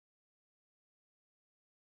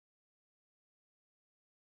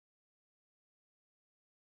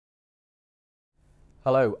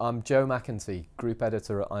Hello, I'm Joe McEntee, Group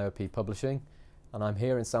Editor at IOP Publishing, and I'm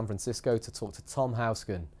here in San Francisco to talk to Tom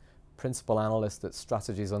Hausken, Principal Analyst at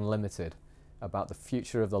Strategies Unlimited, about the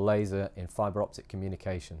future of the laser in fibre optic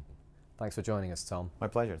communication. Thanks for joining us, Tom. My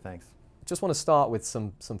pleasure, thanks. Just want to start with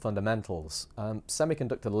some fundamentals.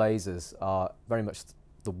 Semiconductor lasers are very much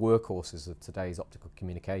the workhorses of today's optical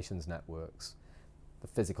communications networks, the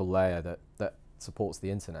physical layer that supports the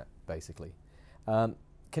internet, basically.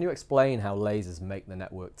 Can you explain how lasers make the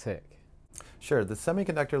network tick? Sure. The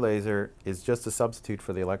semiconductor laser is just a substitute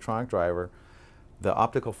for the electronic driver. The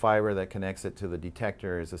optical fiber that connects it to the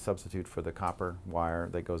detector is a substitute for the copper wire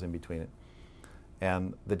that goes in between it.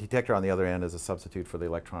 And the detector on the other end is a substitute for the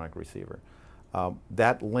electronic receiver.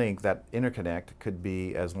 That link, that interconnect, could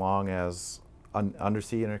be as long as an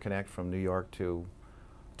undersea interconnect from New York to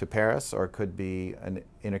Paris, or it could be an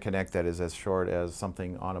interconnect that is as short as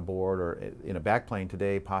something on a board or in a backplane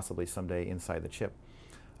today, possibly someday inside the chip.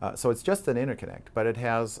 So it's just an interconnect, but it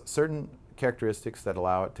has certain characteristics that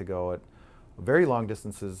allow it to go at very long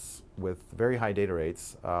distances with very high data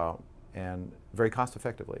rates and very cost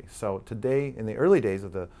effectively. So today, in the early days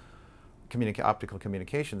of the optical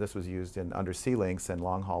communication, this was used in undersea links and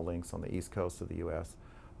long-haul links on the east coast of the US.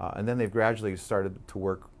 And then they've gradually started to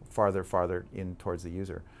work farther in towards the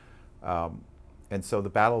user. And so the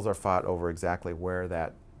battles are fought over exactly where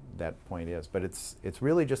that point is. But it's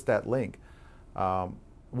really just that link.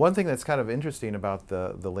 One thing that's kind of interesting about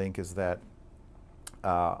the link is that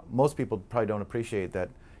most people probably don't appreciate that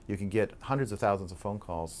you can get hundreds of thousands of phone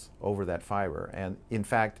calls over that fiber. And in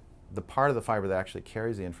fact, the part of the fiber that actually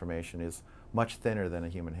carries the information is much thinner than a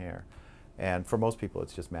human hair. And for most people,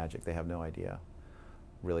 it's just magic. They have no idea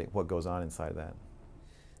really what goes on inside that.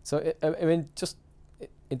 So, I mean, just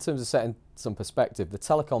in terms of setting some perspective, the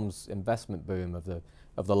telecoms investment boom of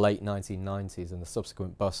the late 1990s and the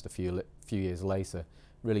subsequent bust a few years later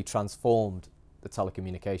really transformed the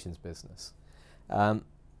telecommunications business. I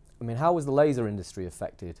mean, how was the laser industry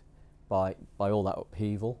affected by all that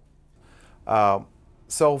upheaval?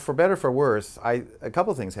 So for better or for worse, a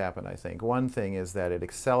couple of things happened, I think. One thing is that it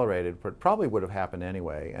accelerated, but probably would have happened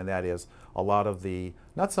anyway, and that is a lot of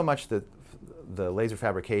not so much the laser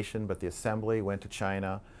fabrication, but the assembly went to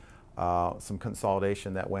China, some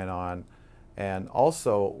consolidation that went on, and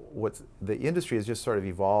also the industry has just sort of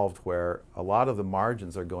evolved where a lot of the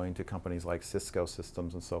margins are going to companies like Cisco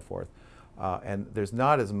Systems and so forth, and there's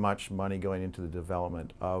not as much money going into the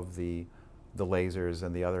development of the lasers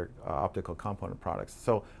and the other optical component products.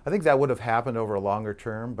 So I think that would have happened over a longer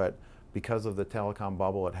term, but because of the telecom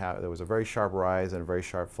bubble, there was a very sharp rise and a very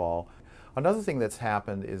sharp fall. Another thing that's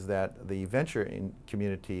happened is that the venture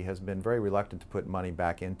community has been very reluctant to put money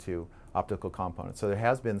back into optical components. So there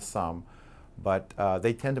has been some, but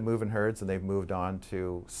they tend to move in herds, and they've moved on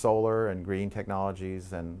to solar and green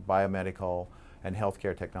technologies and biomedical and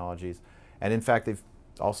healthcare technologies. And in fact, they've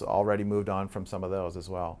also already moved on from some of those as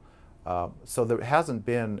well. So there hasn't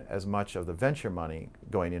been as much of the venture money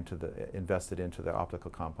going invested into the optical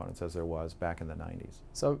components as there was back in the 90s.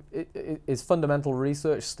 So is fundamental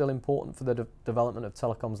research still important for the development of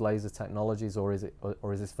telecoms laser technologies, or is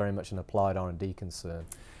this very much an applied R&D concern?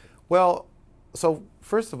 Well, so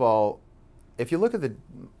first of all, if you look at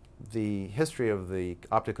the history of the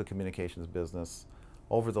optical communications business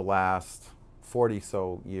over the last 40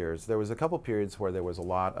 so years, there was a couple periods where there was a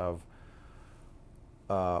lot of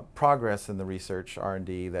progress in the research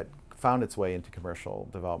R&D that found its way into commercial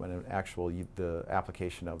development and the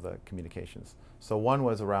application of the communications. So one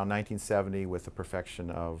was around 1970 with the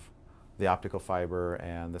perfection of the optical fiber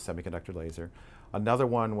and the semiconductor laser. Another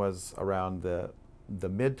one was around the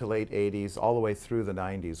mid to late 80s all the way through the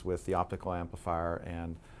 90s with the optical amplifier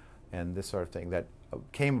and this sort of thing that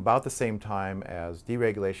came about the same time as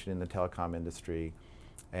deregulation in the telecom industry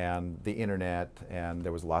and the internet, and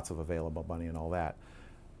there was lots of available money and all that.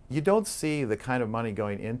 You don't see the kind of money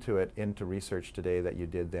going into research today that you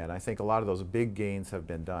did then. I think a lot of those big gains have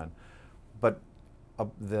been done. But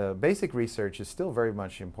the basic research is still very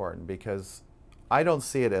much important, because I don't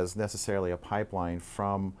see it as necessarily a pipeline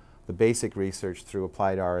from the basic research through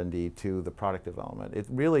applied R&D to the product development. It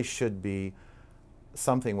really should be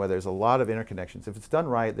something where there's a lot of interconnections. If it's done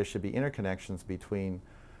right, there should be interconnections between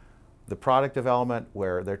the product development,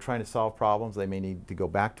 where they're trying to solve problems. They may need to go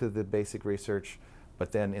back to the basic research,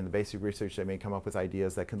 but then in the basic research they may come up with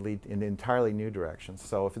ideas that can lead in entirely new directions.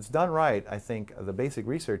 So if it's done right, I think the basic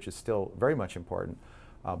research is still very much important,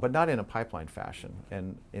 but not in a pipeline fashion,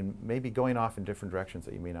 and in maybe going off in different directions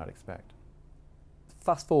that you may not expect.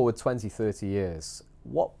 Fast forward 20, 30 years,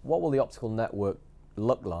 what will the optical network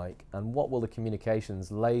look like, and what will the communications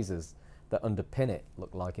lasers that underpin it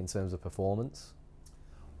look like in terms of performance?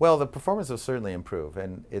 Well, the performance will certainly improve,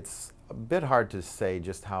 and it's a bit hard to say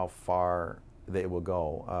just how far they will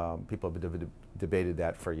go. People have debated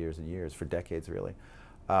that for years and years, for decades really.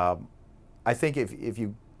 I think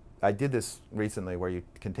I did this recently where you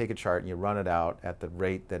can take a chart and you run it out at the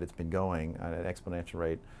rate that it's been going, at an exponential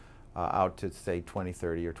rate, out to say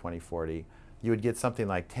 2030 or 2040. You would get something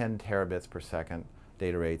like 10 terabits per second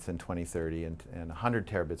data rates in 2030 and 100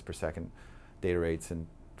 terabits per second data rates in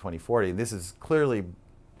 2040. This is clearly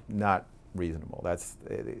not reasonable.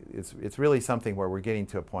 It's really something where we're getting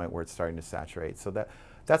to a point where it's starting to saturate. So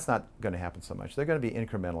that's not going to happen so much. They're going to be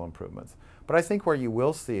incremental improvements. But I think where you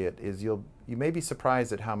will see it is you may be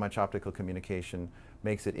surprised at how much optical communication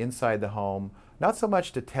makes it inside the home, not so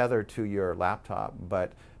much to tether to your laptop,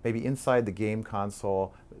 but maybe inside the game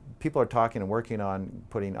console. People are talking and working on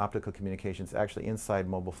putting optical communications actually inside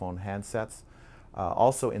mobile phone handsets.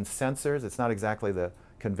 Also in sensors. It's not exactly the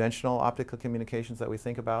conventional optical communications that we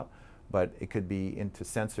think about, but it could be into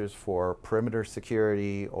sensors for perimeter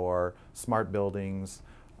security or smart buildings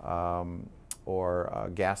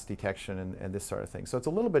or gas detection and this sort of thing. So it's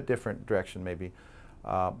a little bit different direction maybe,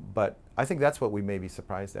 but I think that's what we may be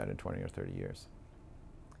surprised at in 20 or 30 years.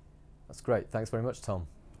 That's great. Thanks very much, Tom.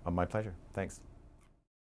 My pleasure. Thanks.